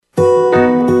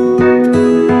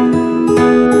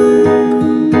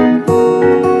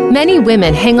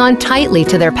women hang on tightly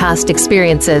to their past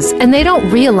experiences, and they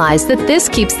don't realize that this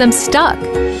keeps them stuck.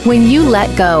 When you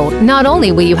let go, not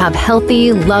only will you have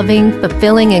healthy, loving,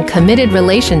 fulfilling, and committed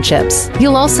relationships,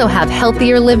 you'll also have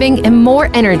healthier living and more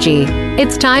energy.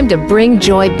 It's time to bring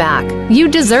joy back. You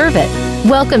deserve it.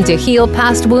 Welcome to Heal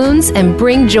Past Wounds and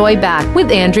Bring Joy Back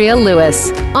with Andrea Lewis.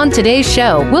 On today's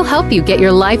show, we'll help you get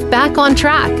your life back on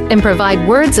track and provide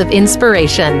words of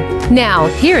inspiration. Now,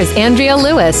 here is Andrea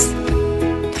Lewis.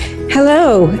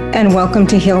 Hello, and welcome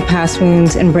to Heal Past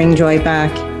Wounds and Bring Joy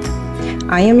Back.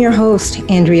 I am your host,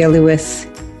 Andrea Lewis.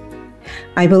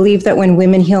 I believe that when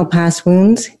women heal past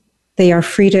wounds, they are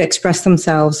free to express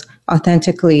themselves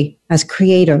authentically as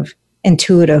creative,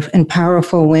 intuitive, and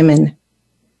powerful women.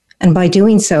 And by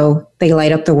doing so, they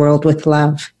light up the world with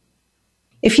love.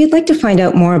 If you'd like to find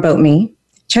out more about me,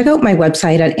 check out my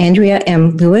website at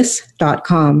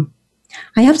andreamlewis.com.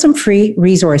 I have some free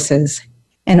resources,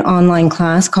 an online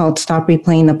class called Stop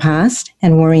Replaying the Past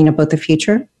and Worrying About the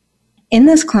Future. In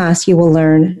this class, you will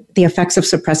learn the effects of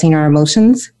suppressing our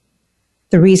emotions,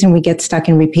 the reason we get stuck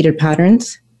in repeated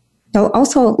patterns. You'll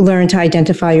also learn to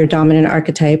identify your dominant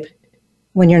archetype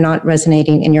when you're not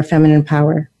resonating in your feminine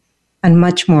power, and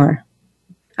much more.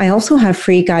 I also have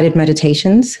free guided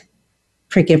meditations,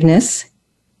 forgiveness,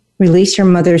 release your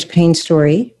mother's pain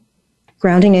story,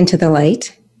 grounding into the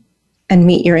light, and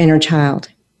meet your inner child.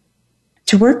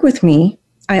 To work with me,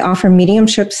 I offer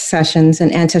mediumship sessions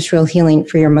and ancestral healing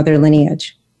for your mother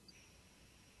lineage.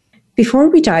 Before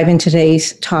we dive into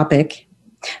today's topic,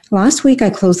 last week I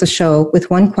closed the show with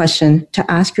one question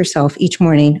to ask yourself each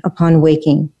morning upon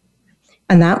waking,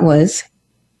 and that was,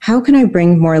 how can I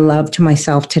bring more love to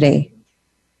myself today?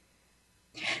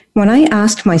 When I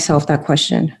asked myself that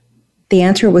question, the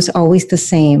answer was always the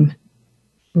same: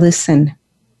 listen.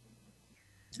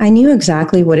 I knew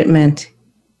exactly what it meant.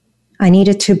 I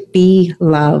needed to be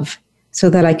love so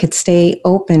that I could stay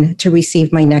open to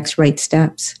receive my next right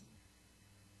steps.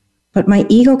 But my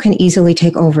ego can easily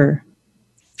take over,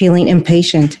 feeling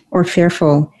impatient or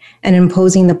fearful and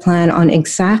imposing the plan on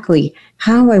exactly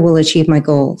how I will achieve my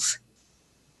goals.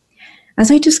 As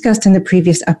I discussed in the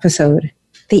previous episode,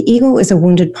 the ego is a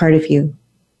wounded part of you.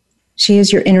 She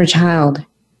is your inner child,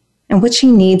 and what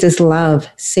she needs is love,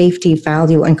 safety,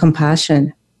 value, and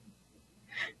compassion.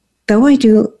 Though I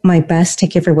do my best to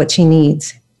give her what she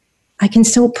needs, I can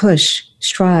still push,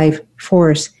 strive,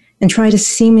 force, and try to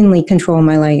seemingly control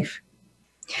my life.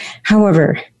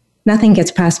 However, nothing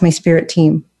gets past my spirit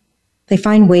team. They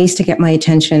find ways to get my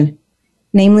attention,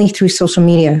 namely through social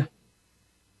media,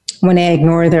 when I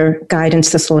ignore their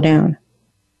guidance to slow down.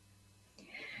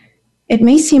 It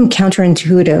may seem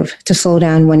counterintuitive to slow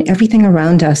down when everything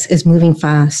around us is moving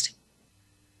fast.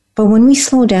 But when we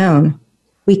slow down,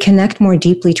 we connect more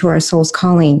deeply to our soul's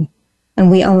calling, and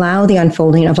we allow the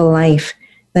unfolding of a life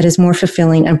that is more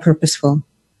fulfilling and purposeful.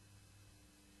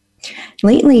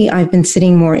 Lately, I've been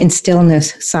sitting more in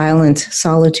stillness, silence,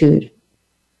 solitude,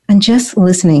 and just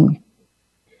listening.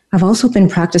 I've also been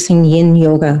practicing yin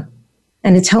yoga,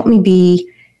 and it's helped me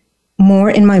be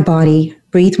more in my body,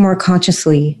 breathe more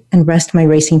consciously, and rest my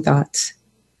racing thoughts.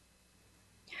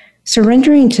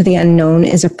 Surrendering to the unknown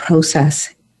is a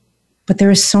process, but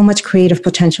there is so much creative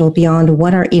potential beyond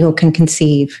what our ego can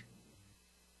conceive.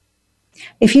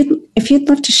 If you'd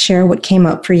love to share what came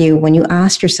up for you when you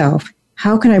asked yourself,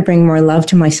 how can I bring more love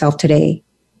to myself today?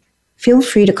 Feel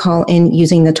free to call in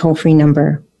using the toll-free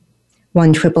number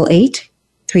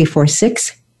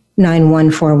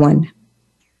 1-888-346-9141.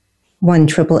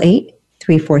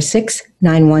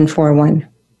 1-888-346-9141.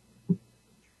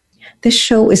 This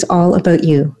show is all about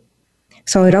you.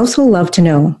 So I'd also love to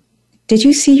know, did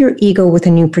you see your ego with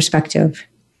a new perspective?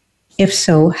 If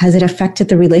so, has it affected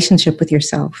the relationship with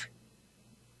yourself?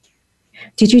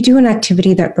 Did you do an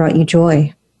activity that brought you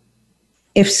joy?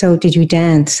 If so, did you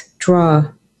dance, draw,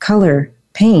 color,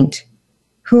 paint,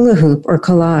 hula hoop, or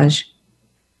collage?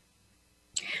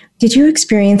 Did you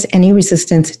experience any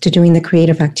resistance to doing the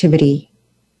creative activity,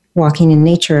 walking in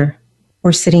nature,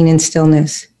 or sitting in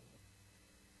stillness?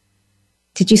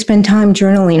 Did you spend time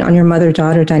journaling on your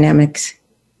mother-daughter dynamics?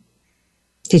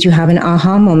 Did you have an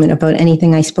aha moment about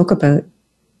anything I spoke about?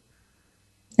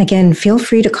 Again, feel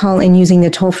free to call in using the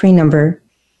toll-free number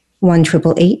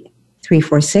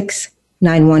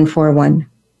 1-888-346-9141.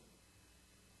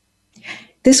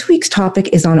 This week's topic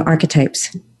is on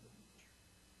archetypes.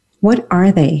 What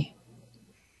are they?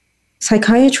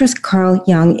 Psychiatrist Carl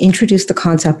Jung introduced the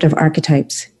concept of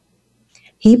archetypes.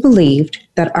 He believed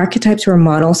that archetypes were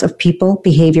models of people,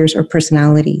 behaviors, or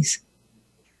personalities.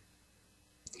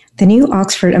 The New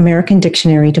Oxford American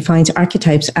Dictionary defines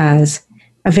archetypes as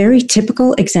a very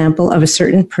typical example of a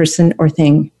certain person or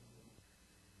thing,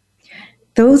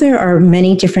 Though there are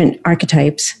many different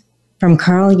archetypes, from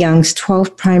Carl Jung's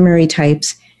 12 primary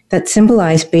types that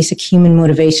symbolize basic human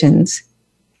motivations,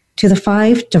 to the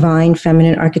 5 divine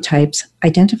feminine archetypes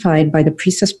identified by the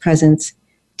Priestess Presence,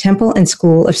 Temple and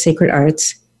School of Sacred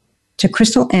Arts, to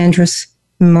Crystal Andrus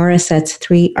Morissette's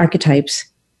 3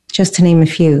 archetypes, just to name a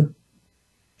few.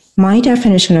 My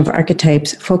definition of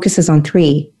archetypes focuses on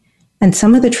 3, and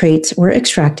some of the traits were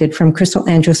extracted from Crystal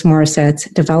Andrus Morissette's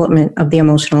Development of the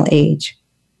Emotional Age.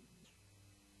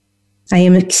 I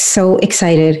am so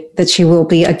excited that she will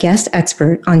be a guest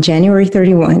expert on January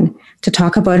 31 to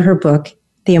talk about her book,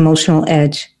 The Emotional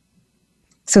Edge.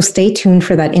 So stay tuned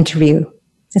for that interview.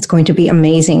 It's going to be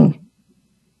amazing.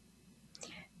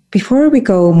 Before we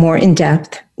go more in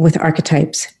depth with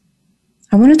archetypes,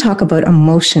 I want to talk about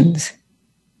emotions.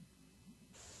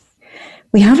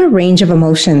 We have a range of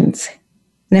emotions,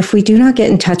 and if we do not get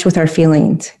in touch with our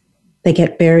feelings, they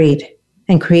get buried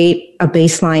and create a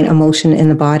baseline emotion in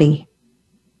the body.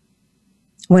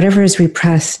 Whatever is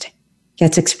repressed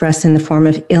gets expressed in the form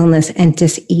of illness and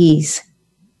dis-ease.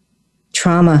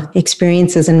 Trauma,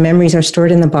 experiences, and memories are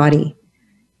stored in the body.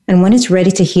 And when it's ready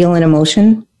to heal an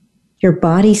emotion, your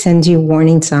body sends you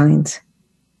warning signs.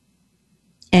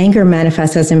 Anger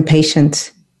manifests as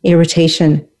impatience,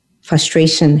 irritation,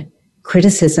 frustration,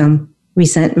 criticism,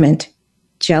 resentment,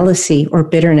 jealousy, or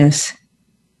bitterness.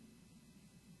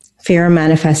 Fear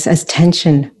manifests as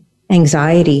tension,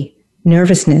 anxiety,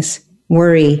 nervousness,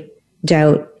 worry,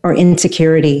 doubt, or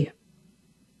insecurity.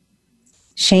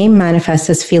 Shame manifests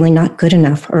as feeling not good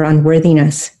enough or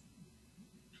unworthiness.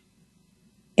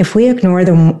 If we ignore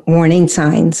the warning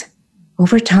signs,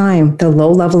 over time, the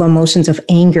low-level emotions of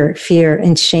anger, fear,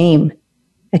 and shame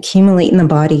accumulate in the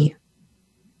body.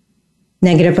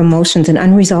 Negative emotions and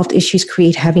unresolved issues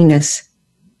create heaviness.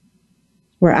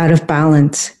 We're out of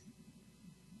balance.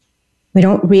 We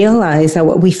don't realize that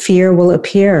what we fear will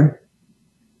appear.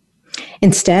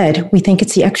 Instead, we think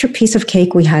it's the extra piece of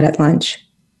cake we had at lunch,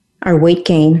 our weight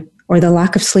gain, or the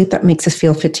lack of sleep that makes us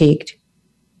feel fatigued.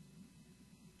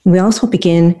 We also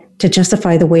begin to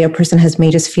justify the way a person has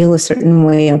made us feel a certain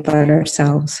way about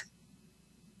ourselves.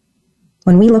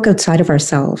 When we look outside of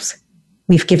ourselves,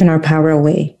 we've given our power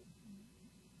away.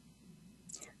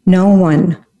 No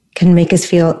one can make us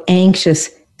feel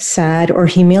anxious, sad, or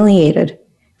humiliated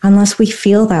unless we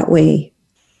feel that way.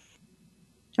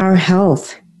 Our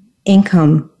health,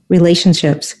 income,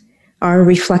 relationships are a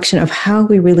reflection of how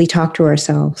we really talk to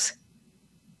ourselves.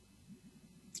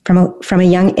 From a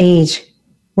young age,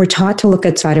 we're taught to look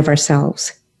outside of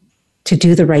ourselves, to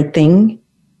do the right thing,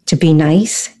 to be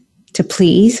nice, to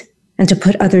please, and to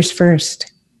put others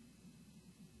first.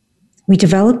 We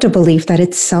developed a belief that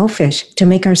it's selfish to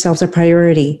make ourselves a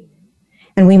priority,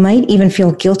 and we might even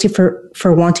feel guilty for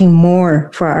wanting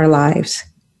more for our lives.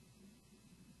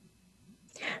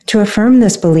 To affirm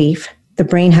this belief, the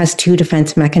brain has 2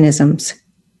 defense mechanisms: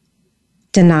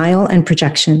 denial and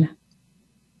projection.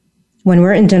 When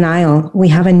we're in denial, we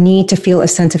have a need to feel a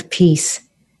sense of peace,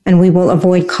 and we will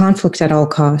avoid conflict at all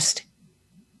cost.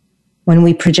 When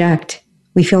we project,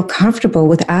 we feel comfortable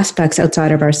with aspects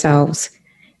outside of ourselves,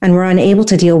 and we're unable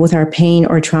to deal with our pain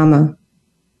or trauma.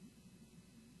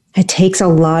 It takes a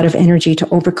lot of energy to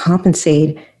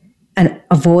overcompensate and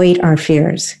avoid our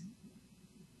fears.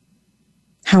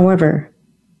 However,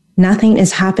 nothing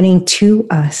is happening to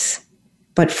us,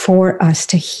 but for us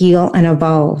to heal and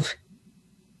evolve,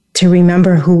 to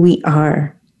remember who we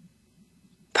are.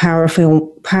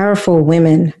 Powerful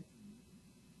women.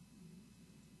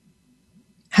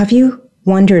 Have you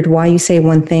wondered why you say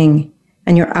one thing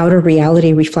and your outer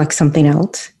reality reflects something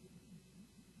else?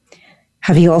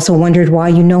 Have you also wondered why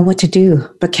you know what to do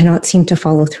but cannot seem to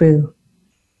follow through?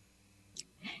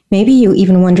 Maybe you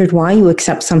even wondered why you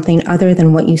accept something other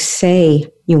than what you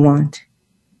say you want.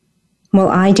 Well,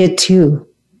 I did too.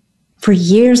 For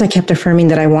years, I kept affirming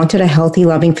that I wanted a healthy,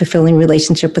 loving, fulfilling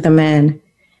relationship with a man,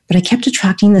 but I kept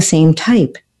attracting the same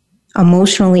type,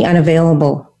 emotionally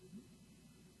unavailable.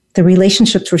 The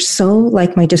relationships were so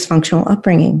like my dysfunctional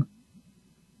upbringing.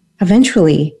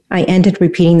 Eventually, I ended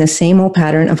repeating the same old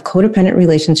pattern of codependent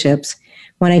relationships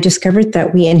when I discovered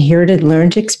that we inherited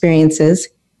learned experiences,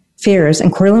 fears,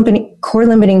 and core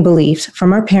limiting beliefs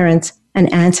from our parents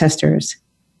and ancestors,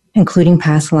 including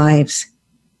past lives.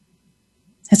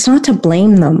 It's not to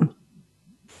blame them.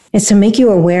 It's to make you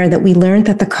aware that we learned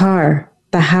that the car,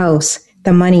 the house,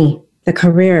 the money, the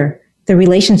career, the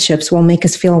relationships will make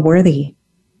us feel worthy.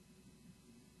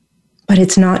 But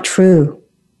it's not true.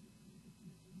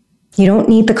 You don't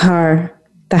need the car,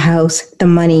 the house, the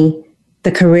money,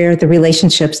 the career, the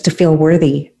relationships to feel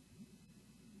worthy.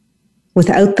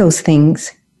 Without those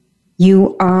things,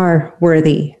 You are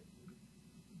worthy.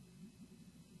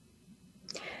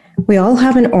 We all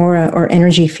have an aura or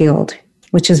energy field,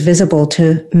 which is visible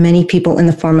to many people in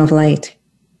the form of light.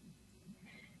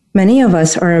 Many of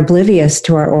us are oblivious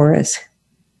to our auras,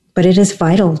 but it is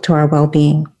vital to our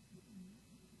well-being.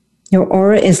 Your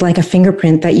aura is like a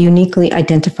fingerprint that uniquely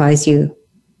identifies you.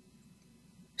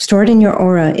 Stored in your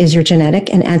aura is your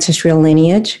genetic and ancestral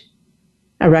lineage,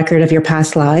 a record of your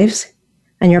past lives,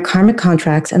 and your karmic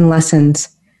contracts and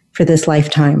lessons for this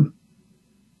lifetime.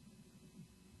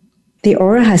 The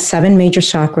aura has 7 major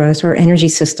chakras or energy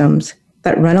systems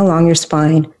that run along your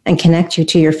spine and connect you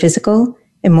to your physical,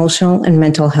 emotional, and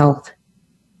mental health.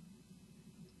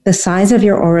 The size of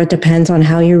your aura depends on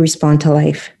how you respond to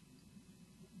life.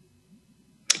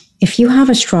 If you have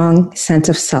a strong sense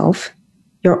of self,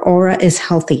 your aura is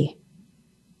healthy.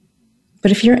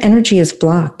 But if your energy is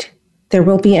blocked, there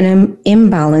will be an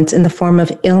imbalance in the form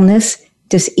of illness,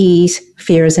 dis-ease,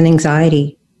 fears, and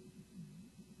anxiety.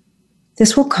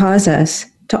 This will cause us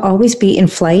to always be in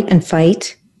flight and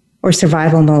fight or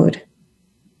survival mode.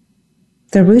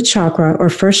 The root chakra or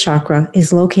first chakra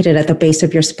is located at the base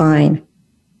of your spine,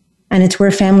 and it's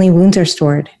where family wounds are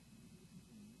stored.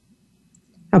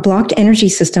 A blocked energy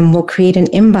system will create an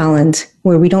imbalance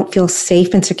where we don't feel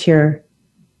safe and secure.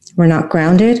 We're not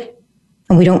grounded,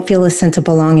 and we don't feel a sense of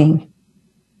belonging.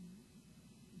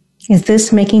 Is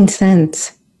this making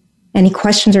sense? Any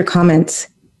questions or comments?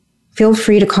 Feel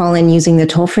free to call in using the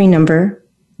toll-free number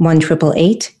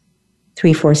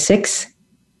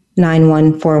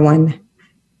 1-888-346-9141.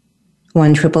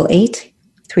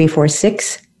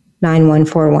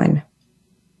 1-888-346-9141.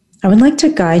 I would like to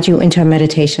guide you into a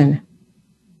meditation.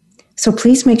 So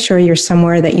please make sure you're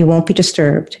somewhere that you won't be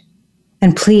disturbed.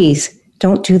 And please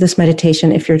don't do this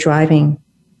meditation if you're driving.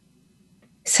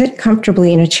 Sit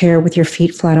comfortably in a chair with your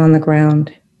feet flat on the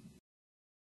ground.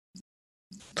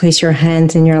 Place your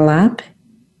hands in your lap.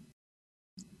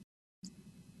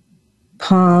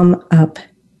 Palm up.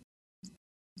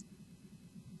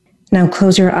 Now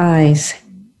close your eyes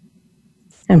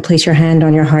and place your hand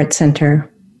on your heart center.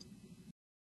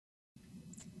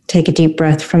 Take a deep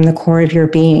breath from the core of your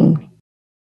being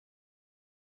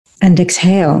and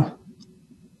exhale.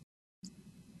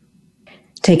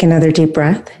 Take another deep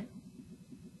breath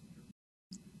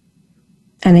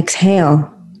and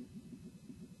exhale.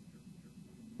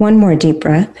 One more deep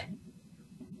breath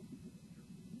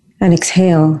and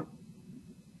exhale.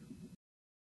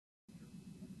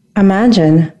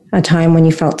 Imagine a time when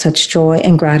you felt such joy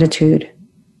and gratitude.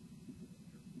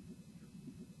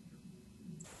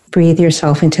 Breathe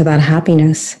yourself into that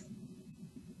happiness.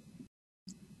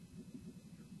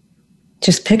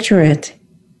 Just picture it.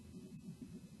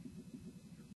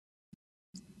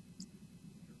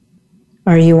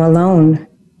 Are you alone?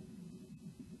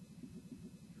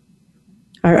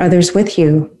 Are others with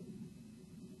you?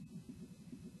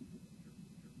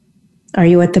 Are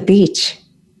you at the beach?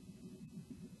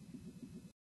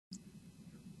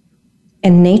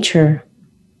 In nature?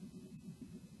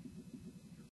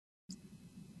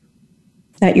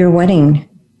 At your wedding?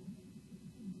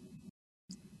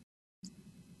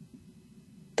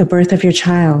 The birth of your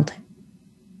child?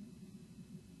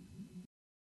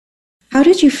 How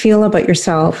did you feel about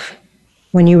yourself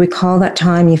when you recall that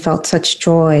time you felt such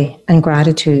joy and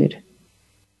gratitude?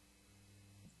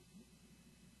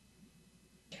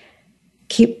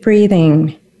 Keep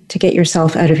breathing to get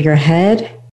yourself out of your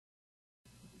head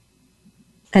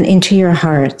and into your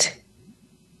heart.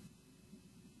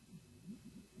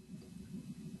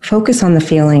 Focus on the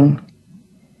feeling.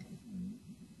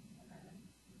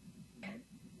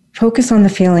 Focus on the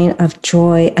feeling of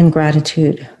joy and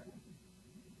gratitude.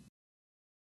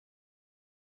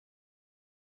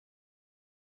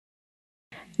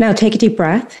 Now take a deep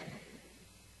breath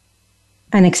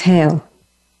and exhale.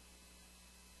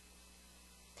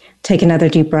 Take another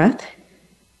deep breath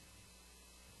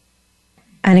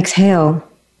and exhale.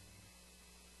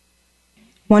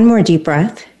 One more deep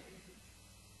breath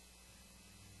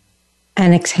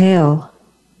and exhale.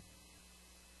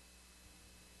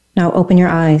 Now open your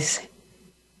eyes.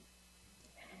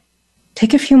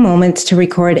 Take a few moments to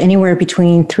record anywhere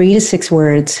between 3 to 6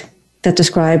 words that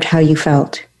described how you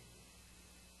felt.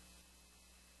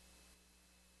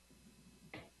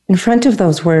 In front of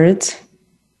those words,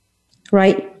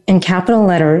 write in capital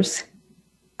letters,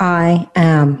 I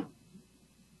am.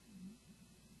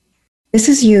 This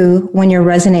is you when you're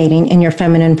resonating in your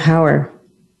feminine power.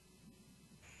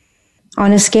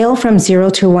 On a scale from 0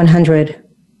 to 100,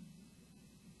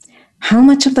 how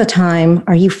much of the time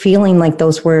are you feeling like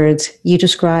those words you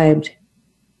described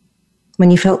when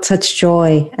you felt such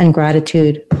joy and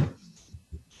gratitude?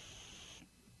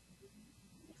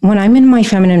 When I'm in my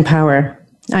feminine power,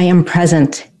 I am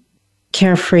present,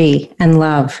 carefree, and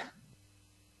love.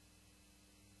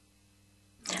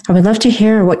 I would love to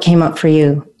hear what came up for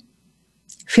you.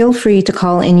 Feel free to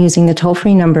call in using the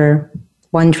toll-free number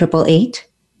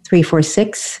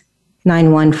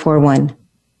 1-888-346-9141.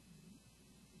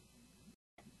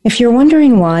 If you're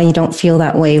wondering why you don't feel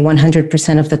that way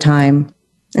 100% of the time,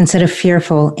 instead of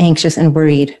fearful, anxious, and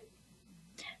worried,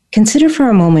 consider for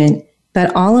a moment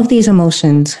that all of these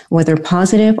emotions, whether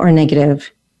positive or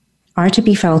negative, are to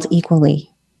be felt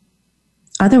equally.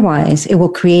 Otherwise, it will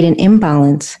create an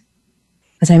imbalance,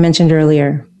 as I mentioned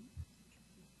earlier.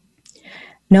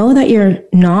 Know that you're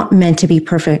not meant to be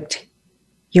perfect.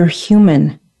 You're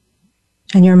human,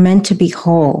 and you're meant to be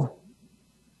whole.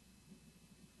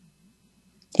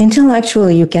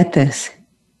 Intellectually, you get this,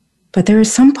 but there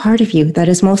is some part of you that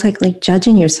is most likely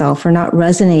judging yourself for not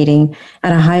resonating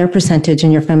at a higher percentage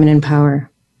in your feminine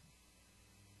power.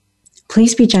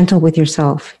 Please be gentle with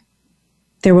yourself.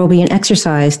 There will be an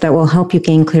exercise that will help you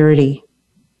gain clarity.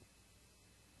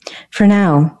 For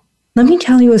now, let me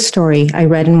tell you a story I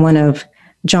read in one of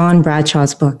John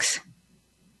Bradshaw's books.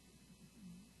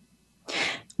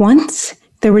 Once,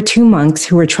 there were two monks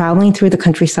who were traveling through the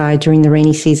countryside during the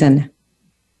rainy season.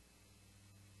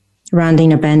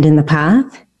 Rounding a bend in the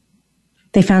path,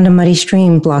 they found a muddy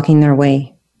stream blocking their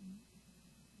way.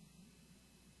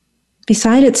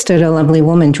 Beside it stood a lovely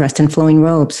woman dressed in flowing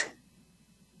robes.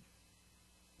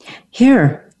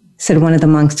 "Here," said one of the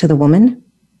monks to the woman,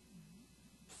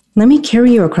 "let me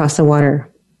carry you across the water."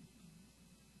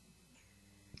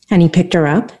 And he picked her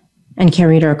up and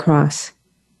carried her across.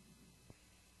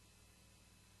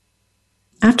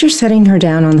 After setting her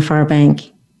down on the far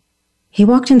bank, he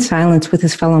walked in silence with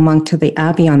his fellow monk to the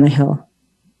abbey on the hill.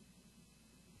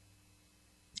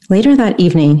 Later that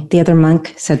evening, the other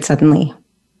monk said suddenly,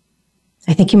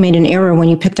 "I think you made an error when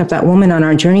you picked up that woman on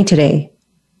our journey today.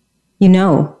 You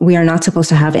know, we are not supposed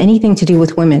to have anything to do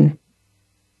with women,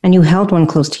 and you held one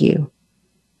close to you.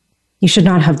 You should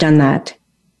not have done that."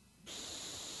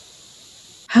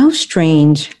 "How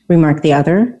strange," remarked the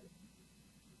other.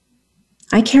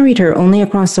 "I carried her only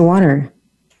across the water.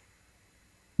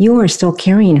 You are still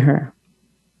carrying her."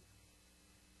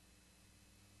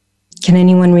 Can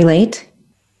anyone relate?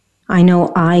 I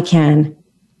know I can.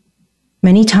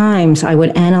 Many times I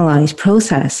would analyze,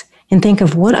 process, and think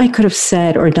of what I could have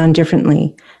said or done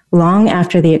differently long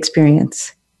after the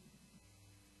experience.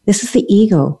 This is the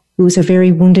ego, who is a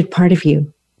very wounded part of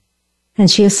you,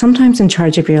 and she is sometimes in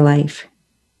charge of your life.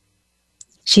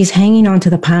 She's hanging on to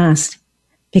the past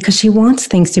because she wants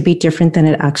things to be different than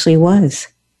it actually was.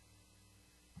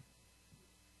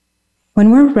 When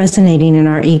we're resonating in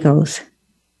our egos,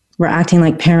 we're acting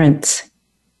like parents,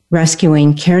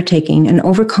 rescuing, caretaking, and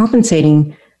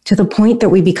overcompensating to the point that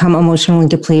we become emotionally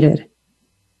depleted.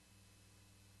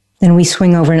 Then we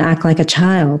swing over and act like a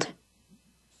child,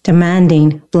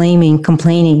 demanding, blaming,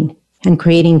 complaining, and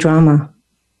creating drama.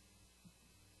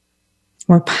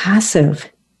 We're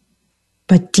passive,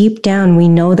 but deep down we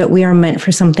know that we are meant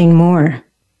for something more.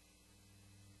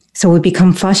 So we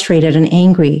become frustrated and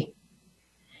angry.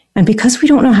 And because we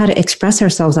don't know how to express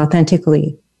ourselves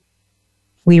authentically,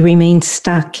 we remain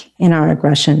stuck in our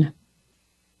aggression.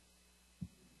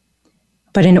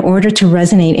 But in order to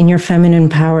resonate in your feminine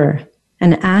power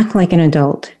and act like an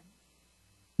adult,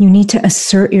 you need to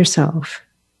assert yourself.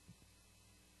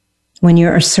 When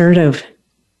you're assertive,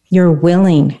 you're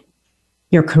willing,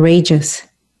 you're courageous.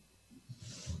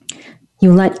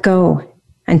 You let go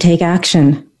and take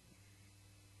action.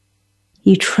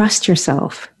 You trust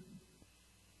yourself.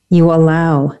 You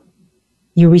allow,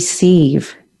 you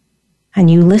receive,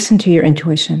 and you listen to your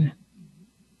intuition.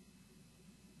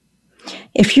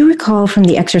 If you recall from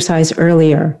the exercise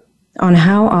earlier on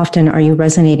how often are you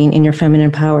resonating in your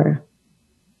feminine power,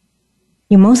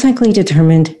 you most likely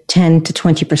determined 10 to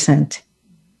 20%,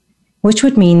 which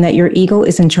would mean that your ego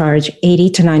is in charge 80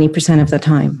 to 90% of the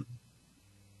time.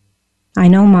 I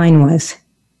know mine was.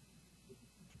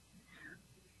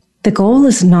 The goal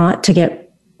is not to get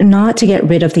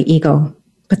rid of the ego,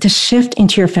 but to shift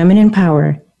into your feminine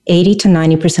power 80 to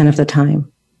 90% of the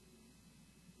time.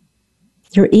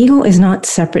 Your ego is not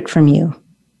separate from you.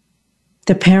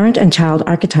 The parent and child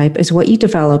archetype is what you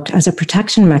developed as a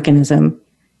protection mechanism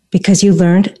because you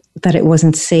learned that it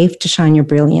wasn't safe to shine your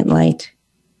brilliant light.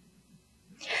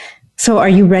 So are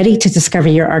you ready to discover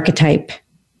your archetype?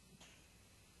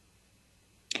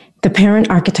 The parent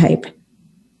archetype.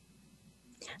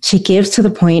 She gives to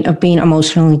the point of being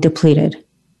emotionally depleted.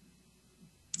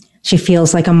 She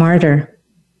feels like a martyr.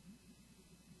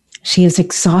 She is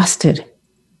exhausted.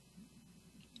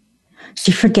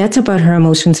 She forgets about her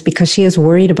emotions because she is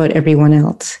worried about everyone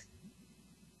else.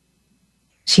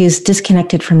 She is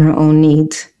disconnected from her own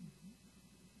needs.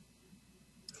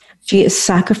 She is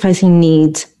sacrificing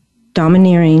needs,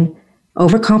 domineering,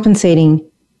 overcompensating,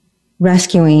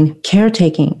 rescuing,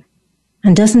 caretaking,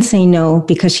 and doesn't say no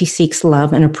because she seeks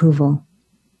love and approval.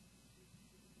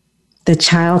 The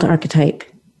child archetype.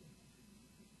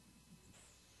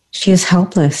 She is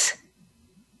helpless.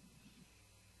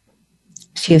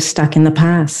 She is stuck in the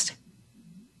past.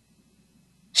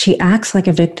 She acts like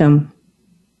a victim.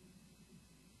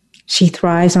 She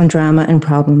thrives on drama and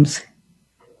problems.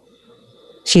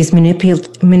 She's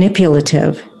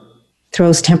manipulative,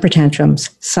 throws temper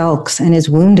tantrums, sulks, and is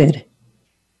wounded.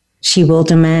 She will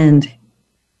demand.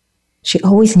 She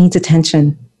always needs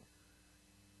attention.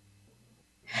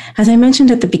 As I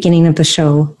mentioned at the beginning of the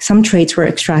show, some traits were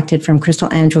extracted from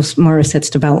Crystal Andrews Morissette's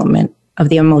development of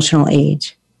the emotional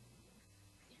age.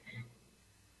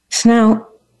 So now,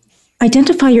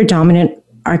 identify your dominant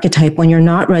archetype when you're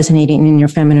not resonating in your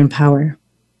feminine power.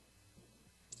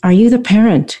 Are you the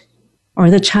parent or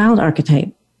the child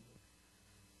archetype?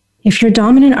 If your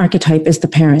dominant archetype is the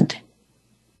parent,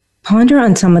 ponder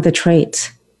on some of the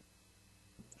traits.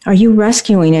 Are you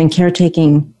rescuing and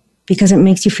caretaking because it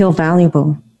makes you feel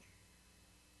valuable?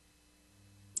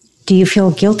 Do you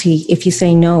feel guilty if you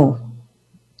say no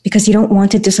because you don't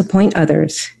want to disappoint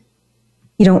others?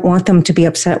 You don't want them to be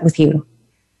upset with you.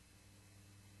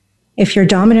 If your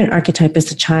dominant archetype is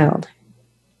the child,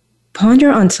 ponder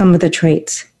on some of the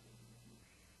traits.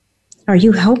 Are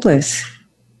you helpless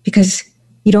because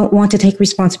you don't want to take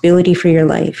responsibility for your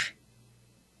life?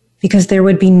 Because there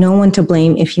would be no one to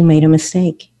blame if you made a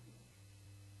mistake?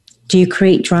 Do you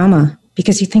create drama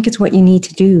because you think it's what you need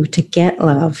to do to get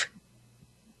love?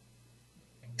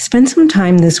 Spend some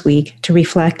time this week to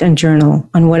reflect and journal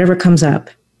on whatever comes up.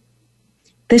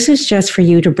 This is just for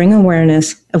you to bring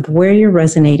awareness of where you're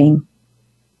resonating.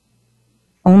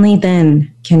 Only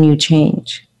then can you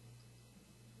change.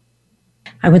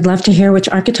 I would love to hear which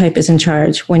archetype is in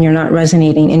charge when you're not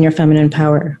resonating in your feminine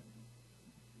power.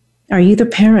 Are you the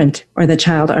parent or the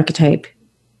child archetype?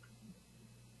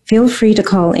 Feel free to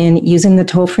call in using the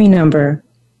toll-free number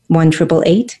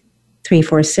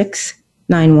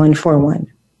 1-888-346-9141.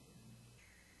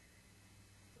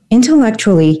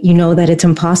 Intellectually, you know that it's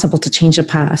impossible to change the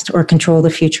past or control the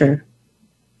future.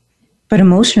 But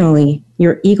emotionally,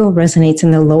 your ego resonates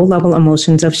in the low-level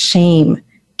emotions of shame,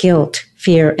 guilt,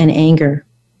 fear, and anger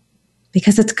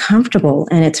because it's comfortable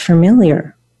and it's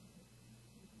familiar.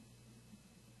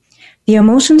 The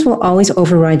emotions will always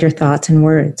override your thoughts and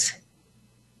words.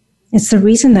 It's the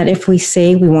reason that if we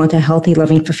say we want a healthy,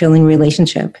 loving, fulfilling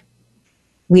relationship,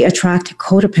 we attract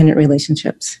codependent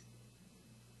relationships.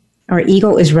 Our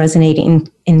ego is resonating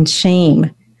in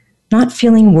shame, not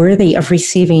feeling worthy of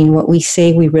receiving what we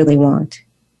say we really want.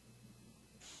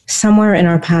 Somewhere in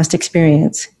our past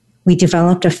experience, we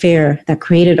developed a fear that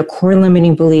created a core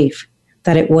limiting belief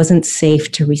that it wasn't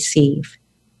safe to receive.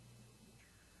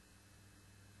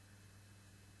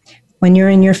 When you're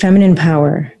in your feminine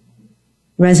power,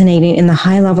 resonating in the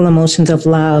high-level emotions of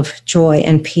love, joy,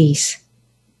 and peace,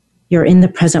 you're in the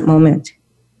present moment.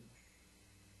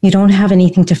 You don't have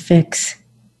anything to fix.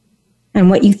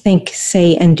 And what you think,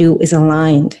 say, and do is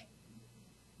aligned.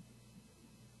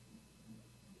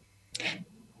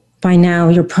 By now,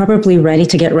 you're probably ready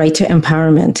to get right to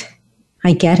empowerment.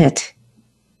 I get it.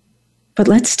 But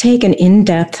let's take an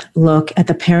in-depth look at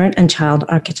the parent and child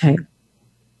archetype.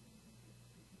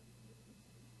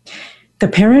 The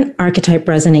parent archetype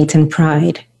resonates in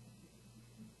pride.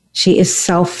 She is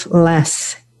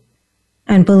selfless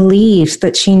and believes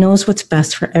that she knows what's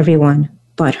best for everyone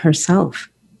but herself.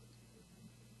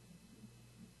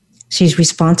 She's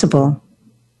responsible,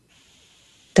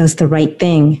 does the right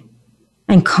thing,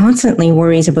 and constantly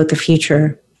worries about the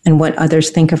future and what others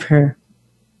think of her.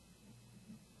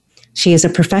 She is a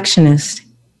perfectionist.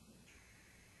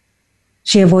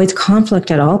 She avoids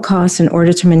conflict at all costs in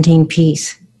order to maintain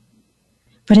peace.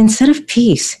 But instead of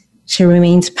peace, she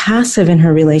remains passive in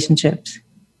her relationships.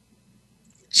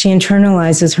 She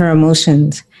internalizes her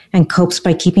emotions and copes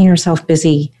by keeping herself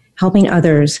busy, helping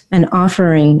others, and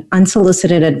offering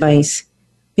unsolicited advice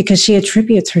because she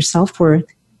attributes her self-worth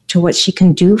to what she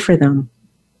can do for them.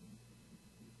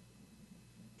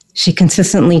 She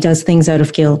consistently does things out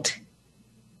of guilt.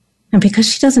 And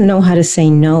because she doesn't know how to say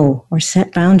no or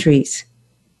set boundaries,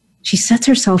 she sets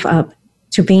herself up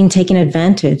to being taken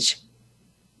advantage.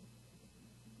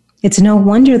 It's no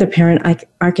wonder the parent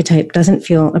archetype doesn't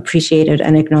feel appreciated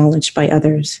and acknowledged by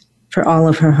others for all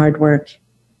of her hard work.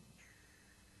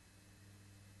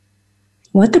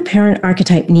 What the parent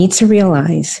archetype needs to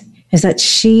realize is that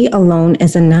she alone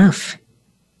is enough.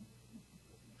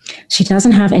 She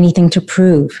doesn't have anything to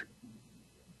prove.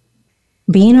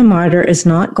 Being a martyr is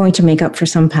not going to make up for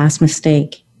some past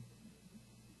mistake.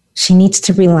 She needs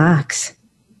to relax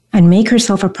and make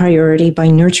herself a priority by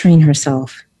nurturing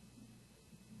herself.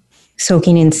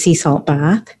 Soaking in sea salt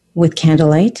bath with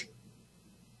candlelight,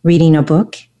 reading a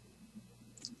book,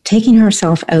 taking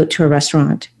herself out to a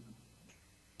restaurant,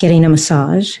 getting a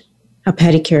massage, a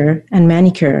pedicure and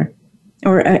manicure,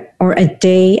 or a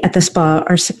day at the spa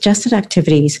are suggested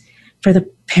activities for the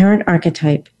parent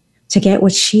archetype to get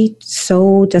what she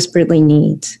so desperately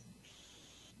needs: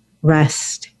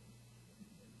 rest.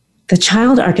 The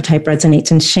child archetype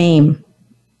resonates in shame.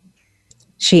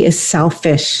 She is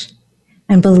selfish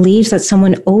and believes that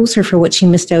someone owes her for what she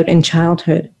missed out in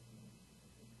childhood.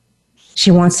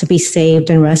 She wants to be saved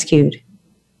and rescued.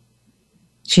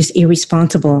 She's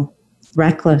irresponsible,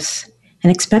 reckless,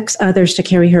 and expects others to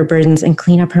carry her burdens and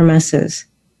clean up her messes.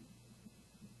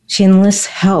 She enlists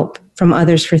help from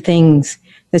others for things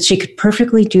that she could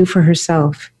perfectly do for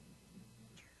herself.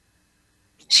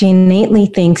 She innately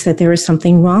thinks that there is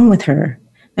something wrong with her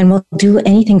and will do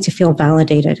anything to feel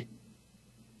validated.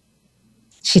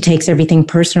 She takes everything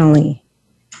personally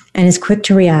and is quick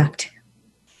to react.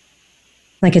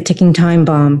 Like a ticking time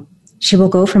bomb, she will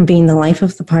go from being the life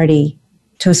of the party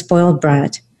to a spoiled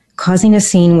brat, causing a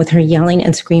scene with her yelling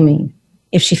and screaming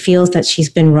if she feels that she's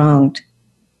been wronged.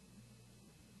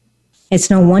 It's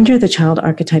no wonder the child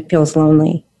archetype feels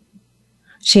lonely.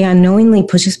 She unknowingly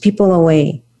pushes people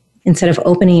away instead of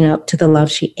opening up to the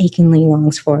love she achingly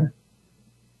longs for.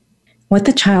 What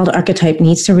the child archetype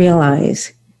needs to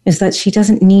realize is that she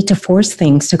doesn't need to force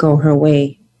things to go her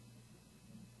way.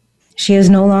 She is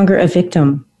no longer a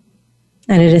victim,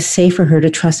 and it is safe for her to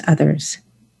trust others,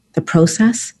 the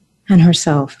process, and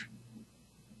herself.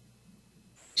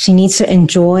 She needs to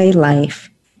enjoy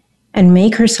life and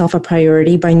make herself a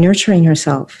priority by nurturing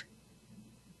herself.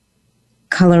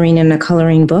 Coloring in a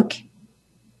coloring book,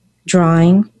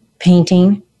 drawing,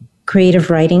 painting,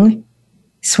 creative writing,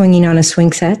 swinging on a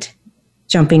swing set,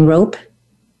 jumping rope,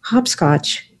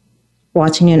 hopscotch,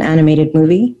 watching an animated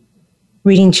movie,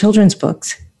 reading children's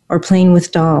books, or playing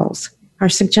with dolls are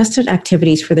suggested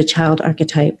activities for the child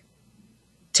archetype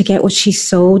to get what she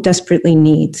so desperately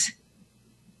needs: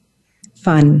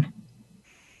 fun.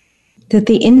 Did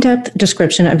the in-depth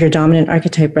description of your dominant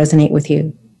archetype resonate with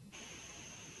you?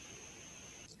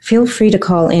 Feel free to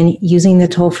call in using the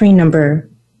toll-free number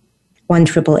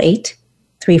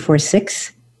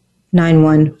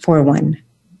 1-888-346-9141.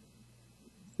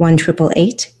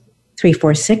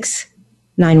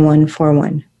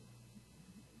 1-888-346-9141.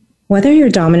 Whether your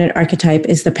dominant archetype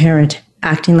is the parent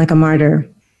acting like a martyr,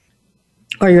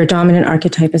 or your dominant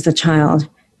archetype is the child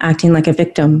acting like a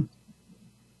victim,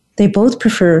 they both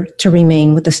prefer to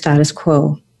remain with the status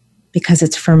quo because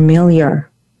it's familiar.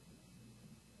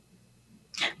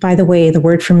 By the way, the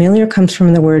word familiar comes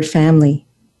from the word family.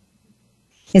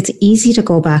 It's easy to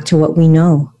go back to what we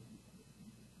know.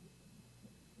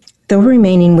 Though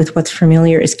remaining with what's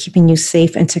familiar is keeping you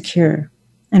safe and secure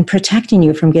and protecting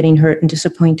you from getting hurt and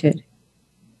disappointed,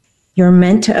 you're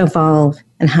meant to evolve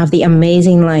and have the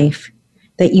amazing life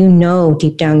that you know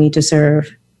deep down you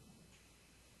deserve.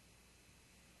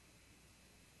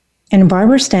 In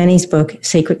Barbara Stanny's book,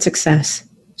 Sacred Success,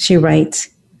 she writes,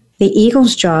 "The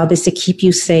ego's job is to keep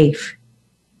you safe.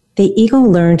 The ego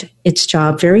learned its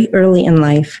job very early in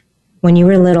life when you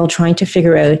were little, trying to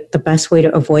figure out the best way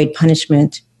to avoid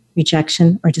punishment,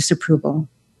 rejection, or disapproval.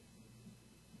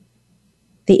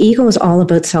 The ego is all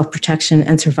about self-protection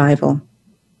and survival."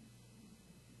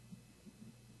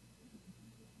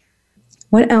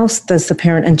 What else does the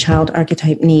parent and child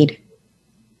archetype need?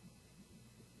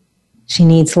 She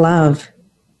needs love,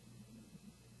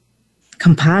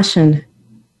 compassion,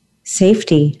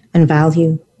 safety, and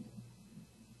value.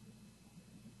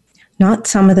 Not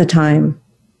some of the time,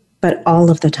 but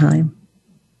all of the time.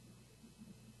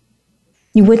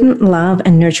 You wouldn't love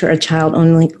and nurture a child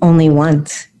only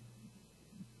once.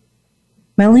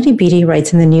 Melody Beattie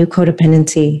writes in The New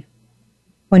Codependency,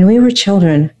 "When we were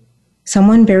children,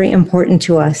 someone very important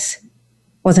to us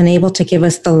was unable to give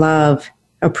us the love,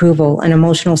 approval, and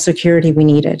emotional security we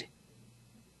needed.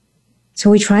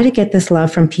 So we try to get this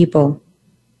love from people.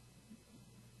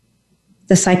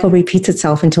 The cycle repeats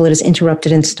itself until it is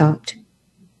interrupted and stopped.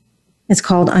 It's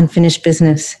called unfinished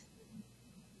business."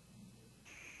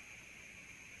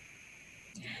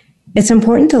 It's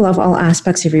important to love all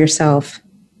aspects of yourself,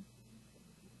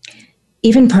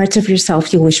 even parts of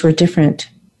yourself you wish were different,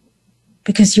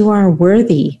 because you are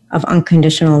worthy of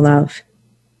unconditional love.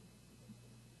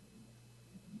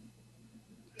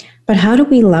 But how do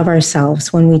we love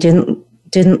ourselves when we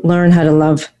didn't learn how to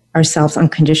love ourselves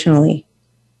unconditionally?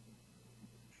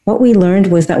 What we learned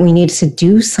was that we needed to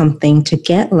do something to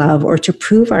get love or to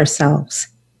prove ourselves.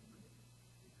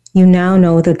 You now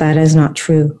know that that is not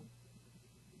true.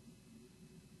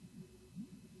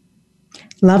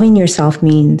 Loving yourself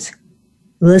means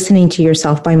listening to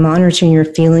yourself by monitoring your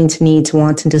feelings, needs,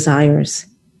 wants, and desires,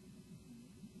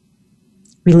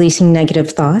 releasing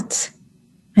negative thoughts,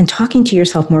 and talking to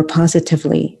yourself more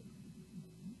positively,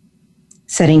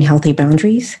 setting healthy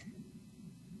boundaries,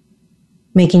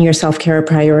 making your self-care a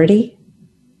priority,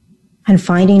 and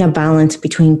finding a balance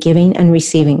between giving and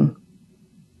receiving.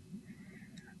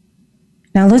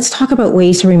 Now let's talk about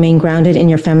ways to remain grounded in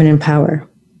your feminine power.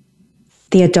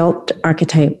 The adult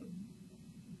archetype.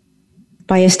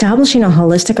 By establishing a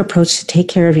holistic approach to take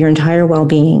care of your entire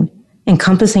well-being,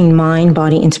 encompassing mind,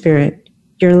 body, and spirit,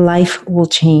 your life will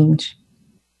change.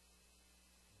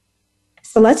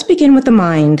 So let's begin with the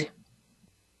mind.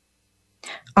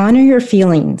 Honor your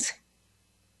feelings.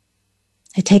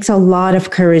 It takes a lot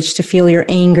of courage to feel your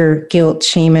anger, guilt,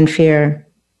 shame, and fear.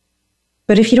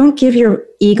 But if you don't give your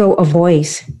ego a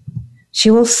voice,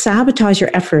 she will sabotage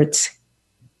your efforts,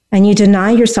 and you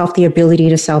deny yourself the ability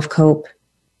to self-cope.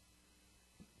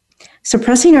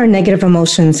 Suppressing our negative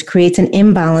emotions creates an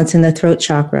imbalance in the throat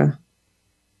chakra.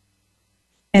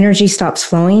 Energy stops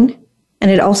flowing, and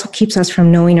it also keeps us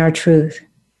from knowing our truth.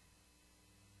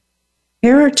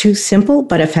 Here are 2 simple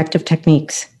but effective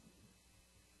techniques.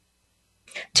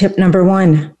 Tip number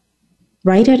 1,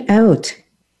 write it out.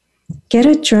 Get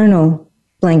a journal,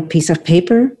 blank piece of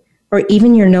paper, or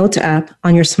even your notes app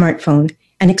on your smartphone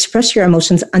and express your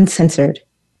emotions uncensored.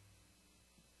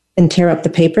 Then tear up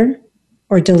the paper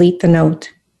or delete the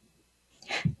note.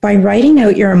 By writing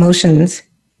out your emotions,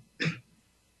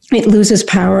 it loses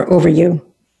power over you.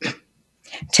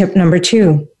 Tip number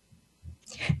 2,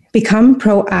 become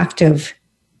proactive.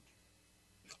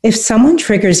 If someone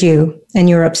triggers you and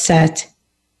you're upset,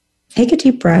 take a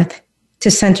deep breath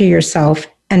to center yourself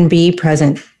and be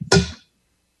present.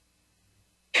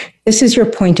 This is your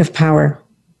point of power.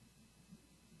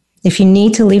 If you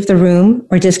need to leave the room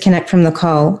or disconnect from the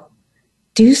call,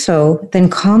 do so, then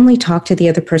calmly talk to the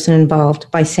other person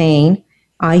involved by saying,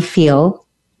 I feel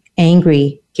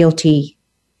angry, guilty,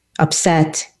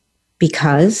 upset,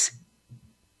 because.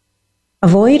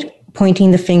 Avoid pointing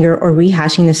the finger or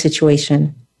rehashing the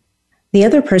situation. The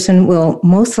other person will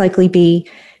most likely be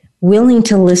willing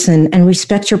to listen and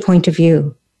respect your point of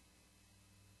view.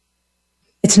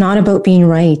 It's not about being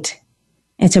right.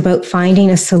 It's about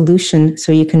finding a solution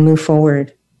so you can move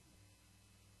forward.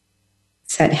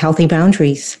 Set healthy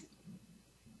boundaries.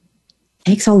 It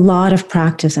takes a lot of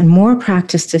practice and more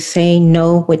practice to say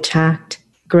no with tact,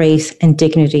 grace, and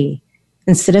dignity,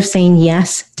 instead of saying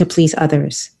yes to please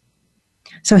others.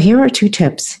 So here are 2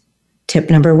 tips.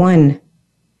 Tip number 1,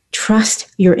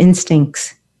 trust your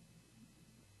instincts.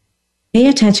 Pay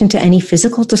attention to any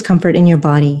physical discomfort in your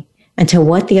body and to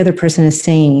what the other person is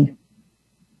saying.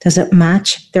 Does it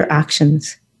match their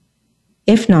actions?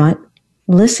 If not,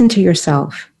 listen to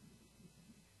yourself.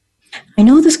 I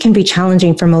know this can be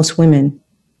challenging for most women.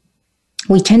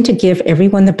 We tend to give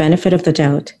everyone the benefit of the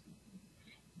doubt.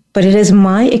 But it is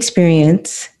my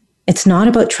experience, it's not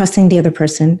about trusting the other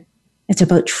person, it's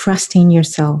about trusting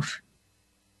yourself.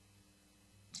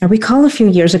 I recall a few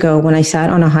years ago when I sat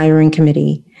on a hiring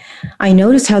committee, I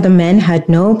noticed how the men had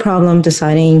no problem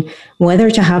deciding whether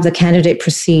to have the candidate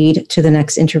proceed to the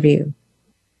next interview.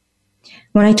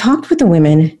 When I talked with the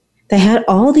women, they had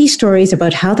all these stories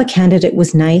about how the candidate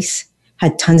was nice,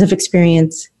 had tons of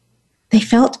experience. They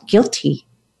felt guilty.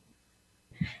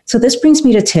 So this brings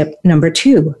me to tip number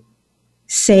 2.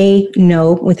 Say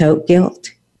no without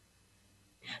guilt.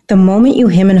 The moment you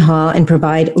hem and haw and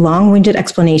provide long-winded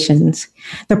explanations,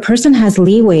 the person has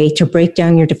leeway to break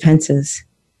down your defenses.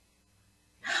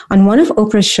 On one of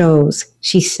Oprah's shows,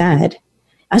 she said,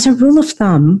 as a rule of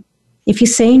thumb, if you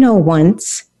say no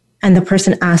once and the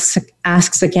person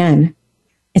asks again,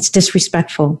 it's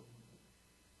disrespectful.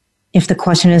 If the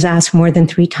question is asked more than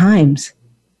 3 times,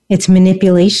 it's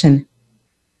manipulation.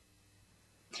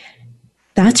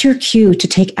 That's your cue to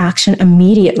take action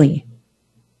immediately.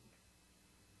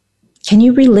 Can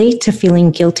you relate to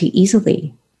feeling guilty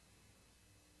easily?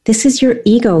 This is your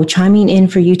ego chiming in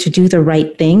for you to do the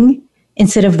right thing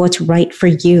instead of what's right for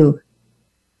you.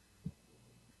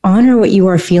 Honor what you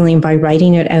are feeling by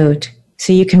writing it out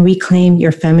so you can reclaim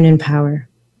your feminine power.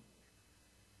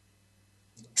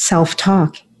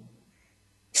 Self-talk.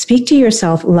 Speak to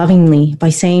yourself lovingly by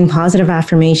saying positive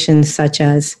affirmations such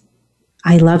as,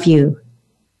 I love you,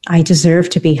 I deserve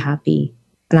to be happy,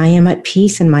 and I am at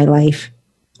peace in my life.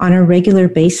 on a regular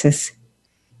basis.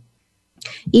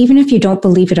 Even if you don't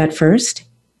believe it at first,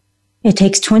 it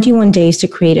takes 21 days to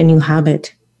create a new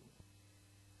habit.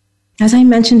 As I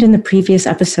mentioned in the previous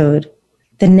episode,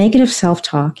 the negative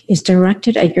self-talk is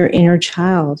directed at your inner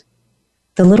child,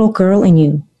 the little girl in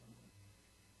you.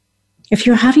 If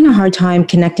you're having a hard time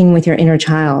connecting with your inner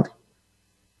child,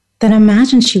 then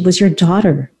imagine she was your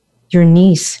daughter, your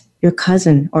niece, your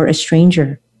cousin, or a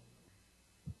stranger.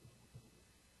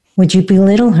 Would you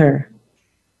belittle her,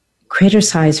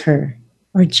 criticize her,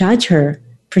 or judge her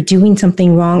for doing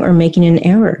something wrong or making an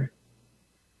error?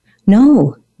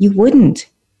 No, you wouldn't.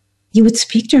 You would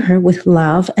speak to her with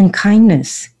love and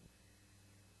kindness.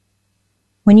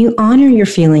 When you honor your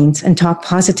feelings and talk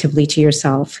positively to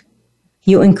yourself,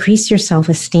 you increase your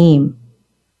self-esteem,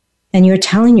 and you're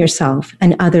telling yourself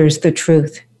and others the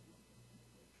truth.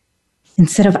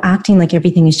 Instead of acting like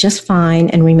everything is just fine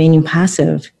and remaining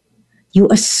passive, you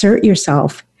assert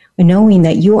yourself, knowing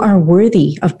that you are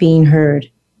worthy of being heard.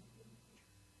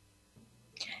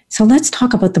 So let's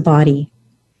talk about the body.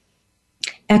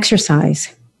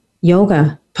 Exercise,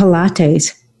 yoga,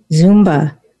 Pilates,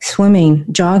 Zumba, swimming,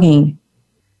 jogging,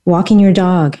 walking your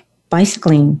dog,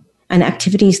 bicycling, and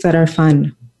activities that are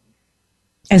fun.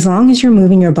 As long as you're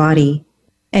moving your body,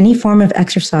 any form of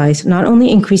exercise not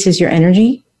only increases your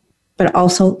energy, but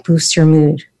also boosts your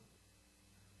mood.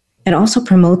 It also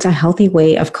promotes a healthy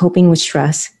way of coping with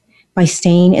stress by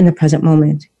staying in the present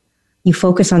moment. You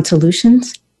focus on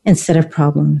solutions instead of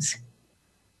problems.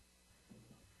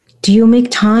 Do you make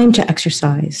time to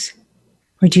exercise?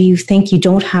 Or do you think you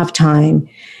don't have time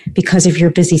because of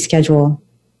your busy schedule?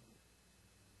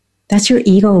 That's your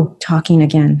ego talking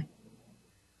again.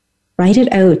 Write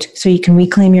it out so you can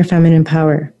reclaim your feminine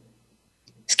power.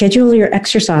 Schedule your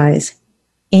exercise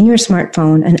in your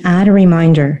smartphone and add a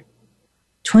reminder.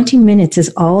 20 minutes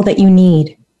is all that you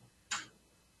need.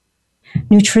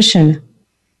 Nutrition.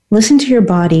 Listen to your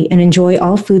body and enjoy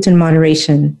all foods in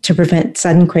moderation to prevent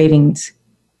sudden cravings.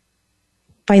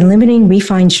 By limiting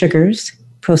refined sugars,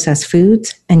 processed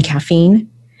foods, and caffeine,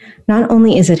 not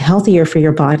only is it healthier for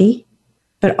your body,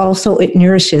 but also it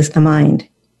nourishes the mind.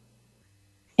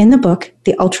 In the book,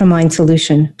 The Ultramind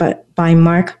Solution, by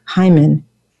Mark Hyman,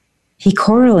 he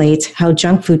correlates how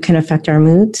junk food can affect our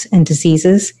moods and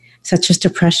diseases such as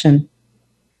depression.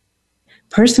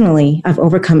 Personally, I've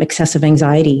overcome excessive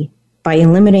anxiety by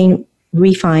eliminating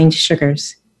refined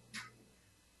sugars.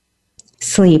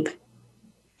 Sleep.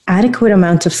 Adequate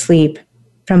amounts of sleep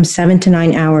from 7 to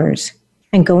 9 hours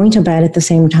and going to bed at the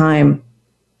same time.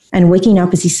 And waking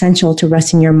up is essential to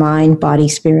resting your mind, body,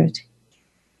 spirit.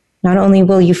 Not only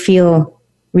will you feel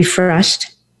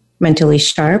refreshed, mentally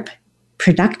sharp,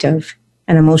 productive,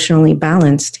 and emotionally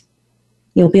balanced,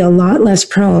 you'll be a lot less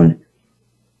prone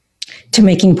to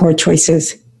making poor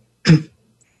choices.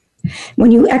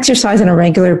 When you exercise on a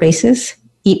regular basis,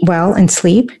 eat well, and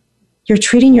sleep, you're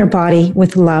treating your body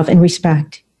with love and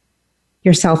respect.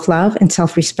 Your self-love and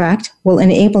self-respect will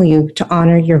enable you to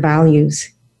honor your values.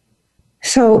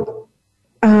 So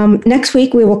next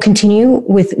week, we will continue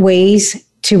with ways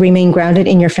to remain grounded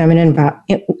in your feminine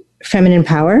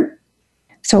power.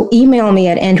 So email me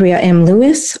at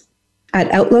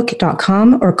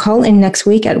AndreaMLewis@outlook.com or call in next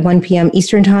week at 1 p.m.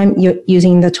 Eastern Time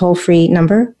using the toll-free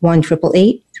number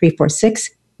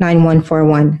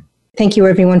 1-888-346-9141. Thank you,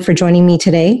 everyone, for joining me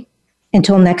today.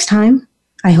 Until next time,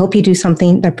 I hope you do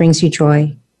something that brings you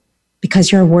joy,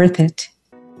 because you're worth it.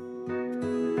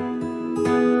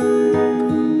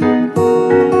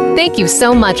 Thank you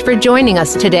so much for joining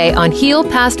us today on Heal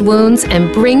Past Wounds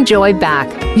and Bring Joy Back.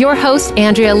 Your host,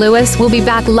 Andrea Lewis, will be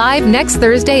back live next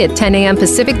Thursday at 10 a.m.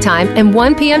 Pacific Time and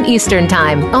 1 p.m. Eastern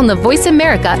Time on the Voice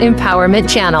America Empowerment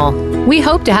Channel. We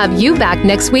hope to have you back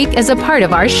next week as a part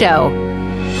of our show.